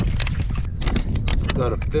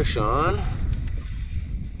 Got a fish on.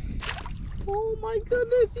 Oh my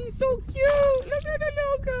goodness, he's so cute. Look at the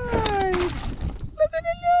little guy. Look at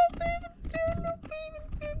the little baby.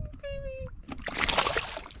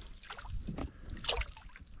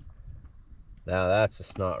 Now that's a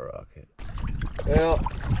snot rocket. Well,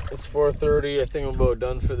 it's 4:30. I think I'm about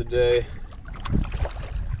done for the day.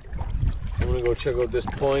 I'm gonna go check out this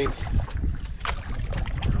point.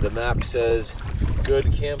 The map says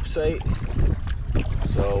good campsite,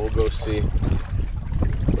 so we'll go see.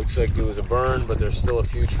 Looks like it was a burn, but there's still a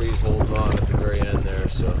few trees holding on at the very end there,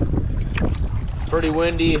 so pretty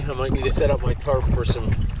windy. I might need to set up my tarp for some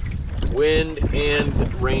wind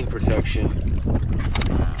and rain protection.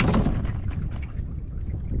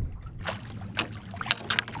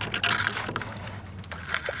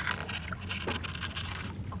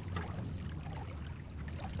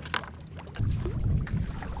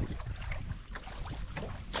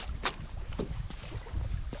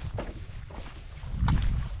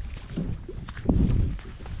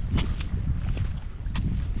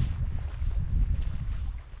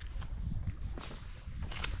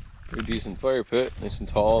 Pretty decent fire pit, nice and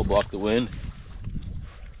tall, block the wind.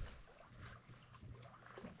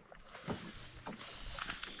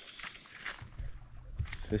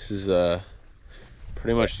 This is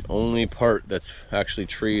pretty much the only part that's actually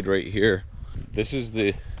treed right here. This is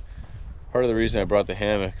the part of the reason I brought the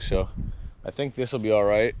hammock, so I think this will be all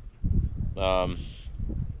right. I'll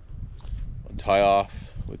tie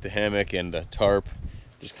off with the hammock and the tarp,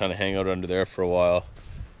 just kind of hang out under there for a while.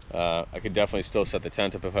 I could definitely still set the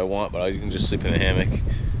tent up if I want, but I can just sleep in the hammock.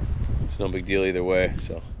 It's no big deal either way.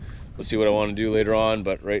 So we'll see what I want to do later on,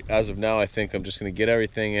 but right as of now, I think I'm just going to get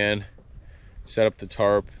everything in, set up the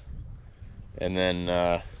tarp, and then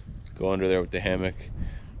go under there with the hammock,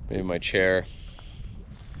 maybe my chair,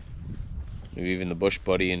 maybe even the bush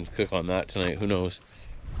buddy, and cook on that tonight. Who knows?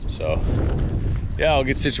 So yeah, I'll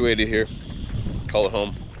get situated here, call it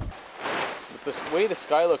home. With the way the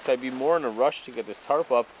sky looks, I'd be more in a rush to get this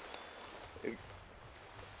tarp up,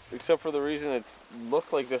 except for the reason it's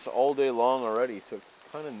looked like this all day long already, so it's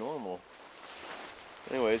kind of normal.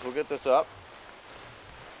 Anyways, we'll get this up.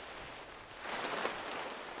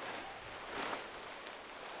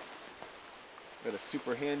 Got a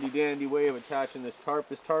super handy dandy way of attaching this tarp.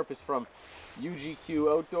 This tarp is from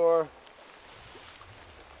UGQ Outdoor.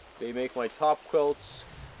 They make my top quilts,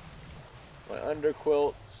 my under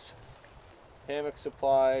quilts, hammock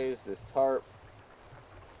supplies, this tarp.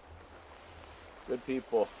 Good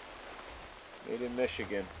people. Made in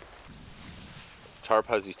Michigan. The tarp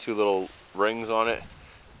has these two little rings on it,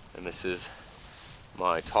 and this is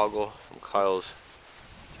my toggle from Kyle's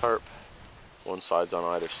tarp. One side's on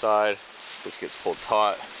either side. This gets pulled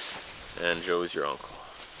taut, and Joe's your uncle.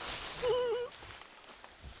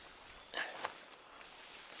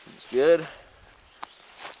 Seems good.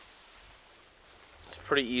 It's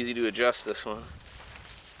pretty easy to adjust this one,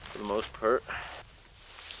 for the most part.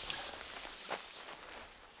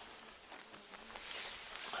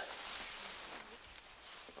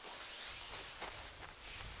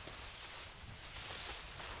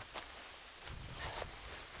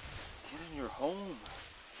 Get in your home.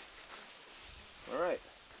 All right.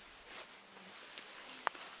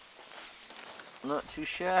 Not too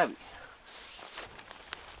shabby.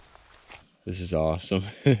 This is awesome.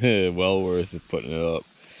 Well worth it putting it up.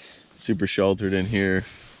 Super sheltered in here.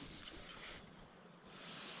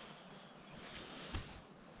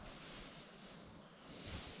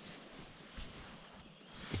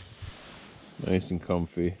 Nice and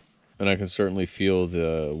comfy. And I can certainly feel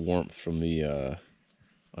the warmth from the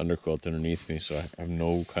underquilt underneath me, so I have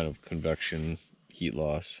no kind of convection heat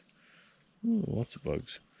loss. Ooh, lots of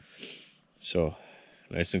bugs. So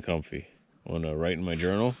nice and comfy. I want to write in my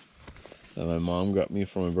journal that my mom got me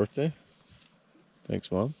for my birthday. Thanks,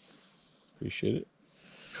 Mom. Appreciate it.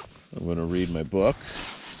 I'm going to read my book,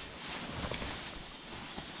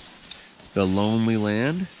 The Lonely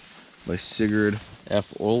Land by Sigurd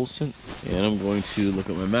F. Olsen. And I'm going to look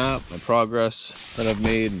at my map, my progress that I've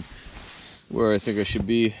made, and where I think I should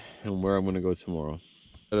be, and where I'm going to go tomorrow.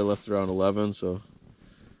 I left around 11, so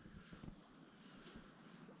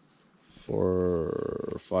 4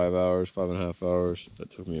 or 5 hours, 5.5 hours. That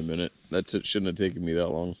took me a minute. That's it. Shouldn't have taken me that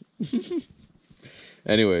long.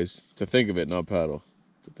 Anyways, to think of it, not paddle.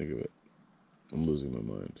 To think of it. I'm losing my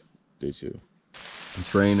mind. Day 2.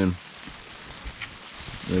 It's raining.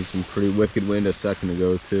 There's some pretty wicked wind a second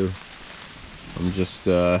ago too. I'm just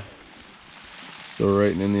Still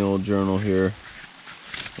writing in the old journal here.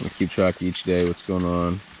 I'm gonna keep track each day what's going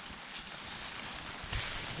on.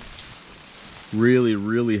 Really,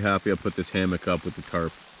 really happy I put this hammock up with the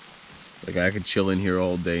tarp. Like, I could chill in here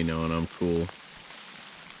all day now and I'm cool.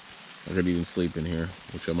 I could even sleep in here,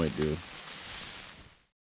 which I might do.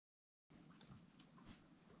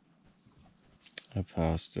 I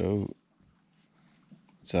passed out.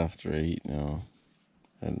 It's after 8 now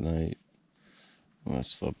at night. I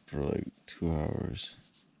slept for like 2 hours.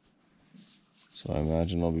 So I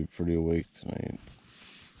imagine I'll be pretty awake tonight.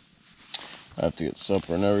 I have to get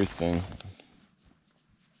supper and everything.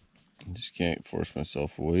 I just can't force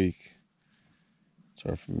myself awake. It's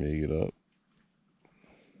hard for me to get up.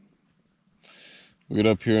 We'll get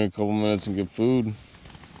up here in a couple minutes and get food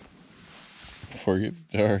before it gets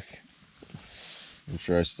dark. I'm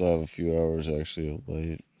sure I still have a few hours actually of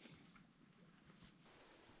light.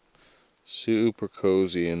 Super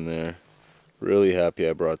cozy in there. Really happy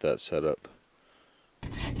I brought that setup.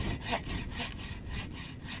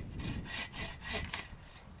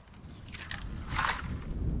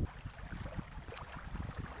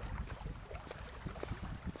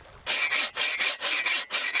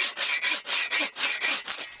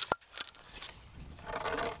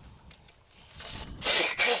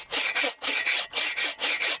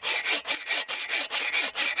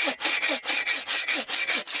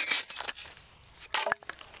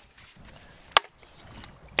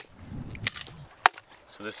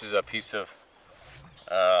 So this is a piece of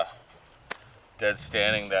dead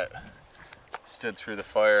standing that stood through the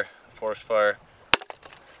fire, forest fire.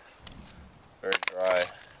 Very dry.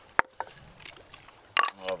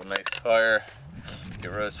 We'll have a nice fire.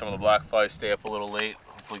 Get rid of some of the black flies, stay up a little late.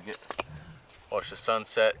 Hopefully watch the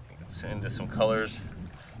sunset, get into some colors.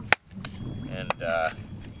 And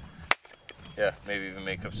yeah, maybe even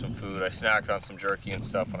make up some food. I snacked on some jerky and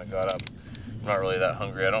stuff when I got up. I'm not really that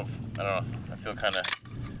hungry. I don't know. I feel kind of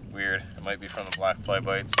weird. It might be from the black fly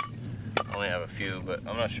bites. I only have a few, but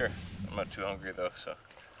I'm not sure. I'm not too hungry though, so.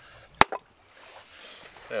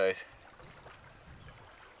 Anyways,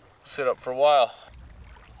 sit up for a while.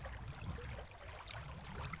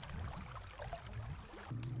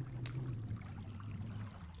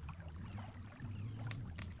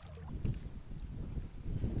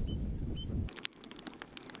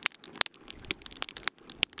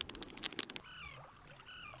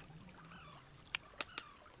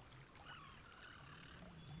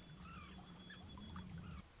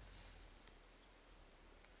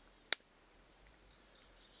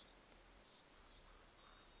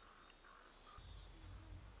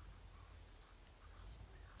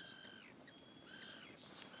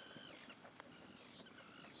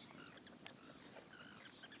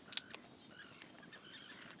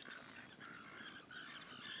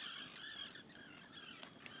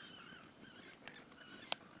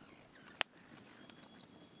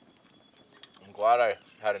 I'm glad I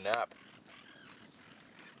had a nap.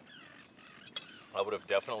 I would have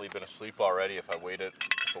definitely been asleep already if I waited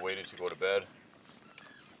to go to bed.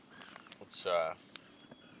 It's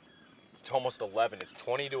almost 11. It's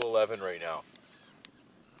 20 to 11 right now.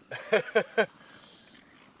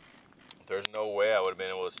 There's no way I would have been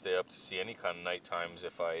able to stay up to see any kind of night times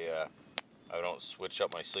if I don't switch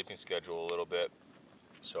up my sleeping schedule a little bit.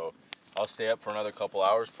 So I'll stay up for another couple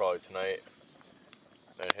hours probably tonight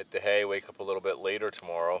and hit the hay, wake up a little bit later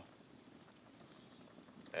tomorrow,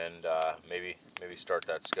 and maybe start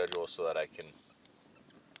that schedule so that I can,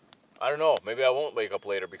 I don't know, maybe I won't wake up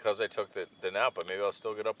later because I took the nap, but maybe I'll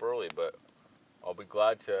still get up early, but I'll be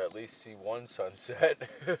glad to at least see one sunset.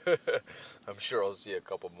 I'm sure I'll see a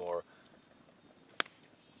couple more.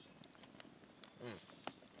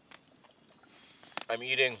 I'm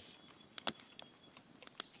eating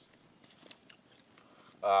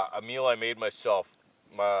a meal I made myself.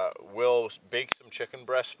 Will baked some chicken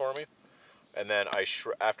breasts for me, and then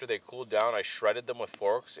after they cooled down, I shredded them with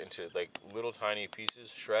forks into like little tiny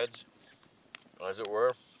pieces, shreds, as it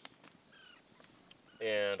were,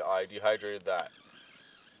 and I dehydrated that.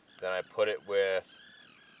 Then I put it with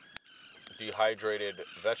dehydrated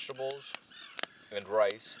vegetables and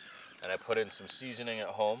rice, and I put in some seasoning at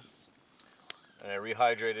home, and I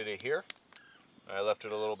rehydrated it here. And I left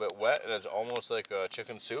it a little bit wet, and it's almost like a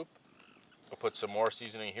chicken soup. I put some more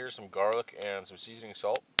seasoning here, some garlic and some seasoning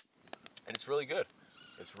salt, and it's really good.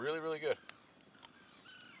 It's really, really good.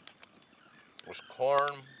 There's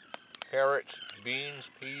corn, carrots,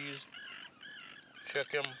 beans, peas,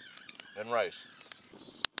 chicken, and rice.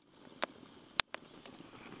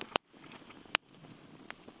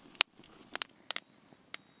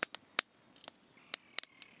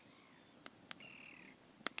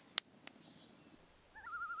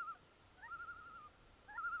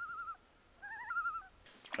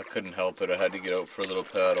 I couldn't help it. I had to get out for a little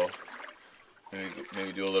paddle.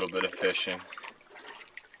 Maybe do a little bit of fishing.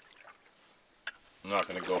 I'm not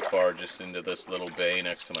going to go far, just into this little bay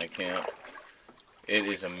next to my camp. It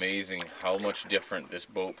is amazing how much different this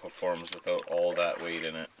boat performs without all that weight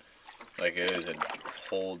in it. Like, it is a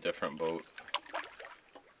whole different boat.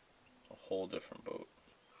 A whole different boat.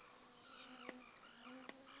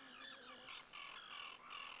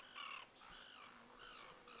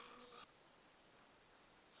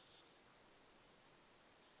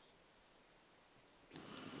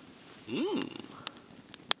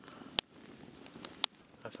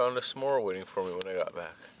 I found a s'more waiting for me when I got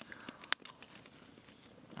back.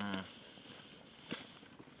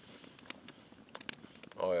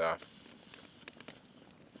 Oh yeah.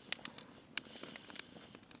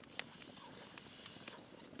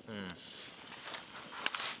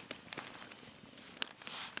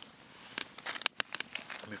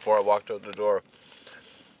 Before I walked out the door,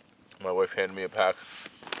 my wife handed me a pack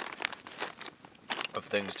of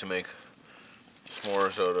things to make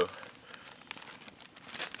s'mores out of.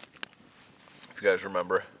 If you guys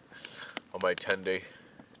remember, on my 10-day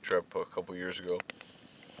trip a couple years ago,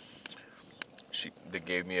 they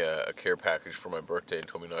gave me a care package for my birthday and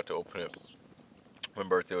told me not to open it. My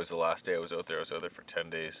birthday was the last day I was out there. I was out there for 10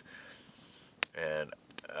 days. And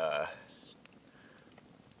I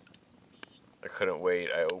couldn't wait.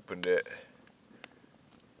 I opened it.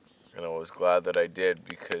 And I was glad that I did,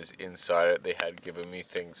 because inside it they had given me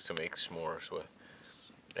things to make s'mores with.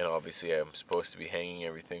 And obviously I'm supposed to be hanging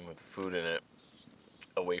everything with food in it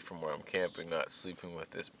away from where I'm camping, not sleeping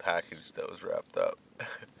with this package that was wrapped up.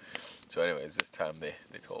 So anyways, this time they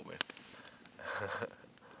told me.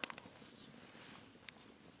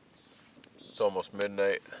 It's almost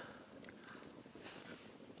midnight.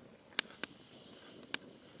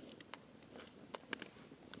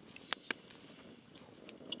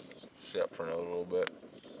 Stay up for another little bit.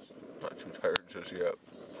 Not too tired just yet.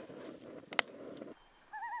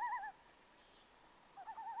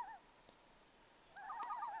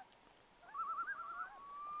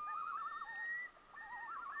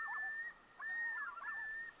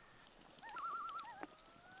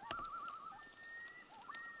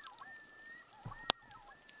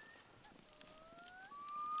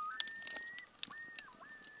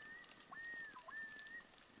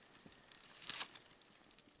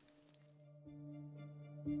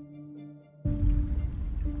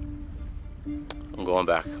 I'm going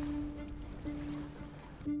back.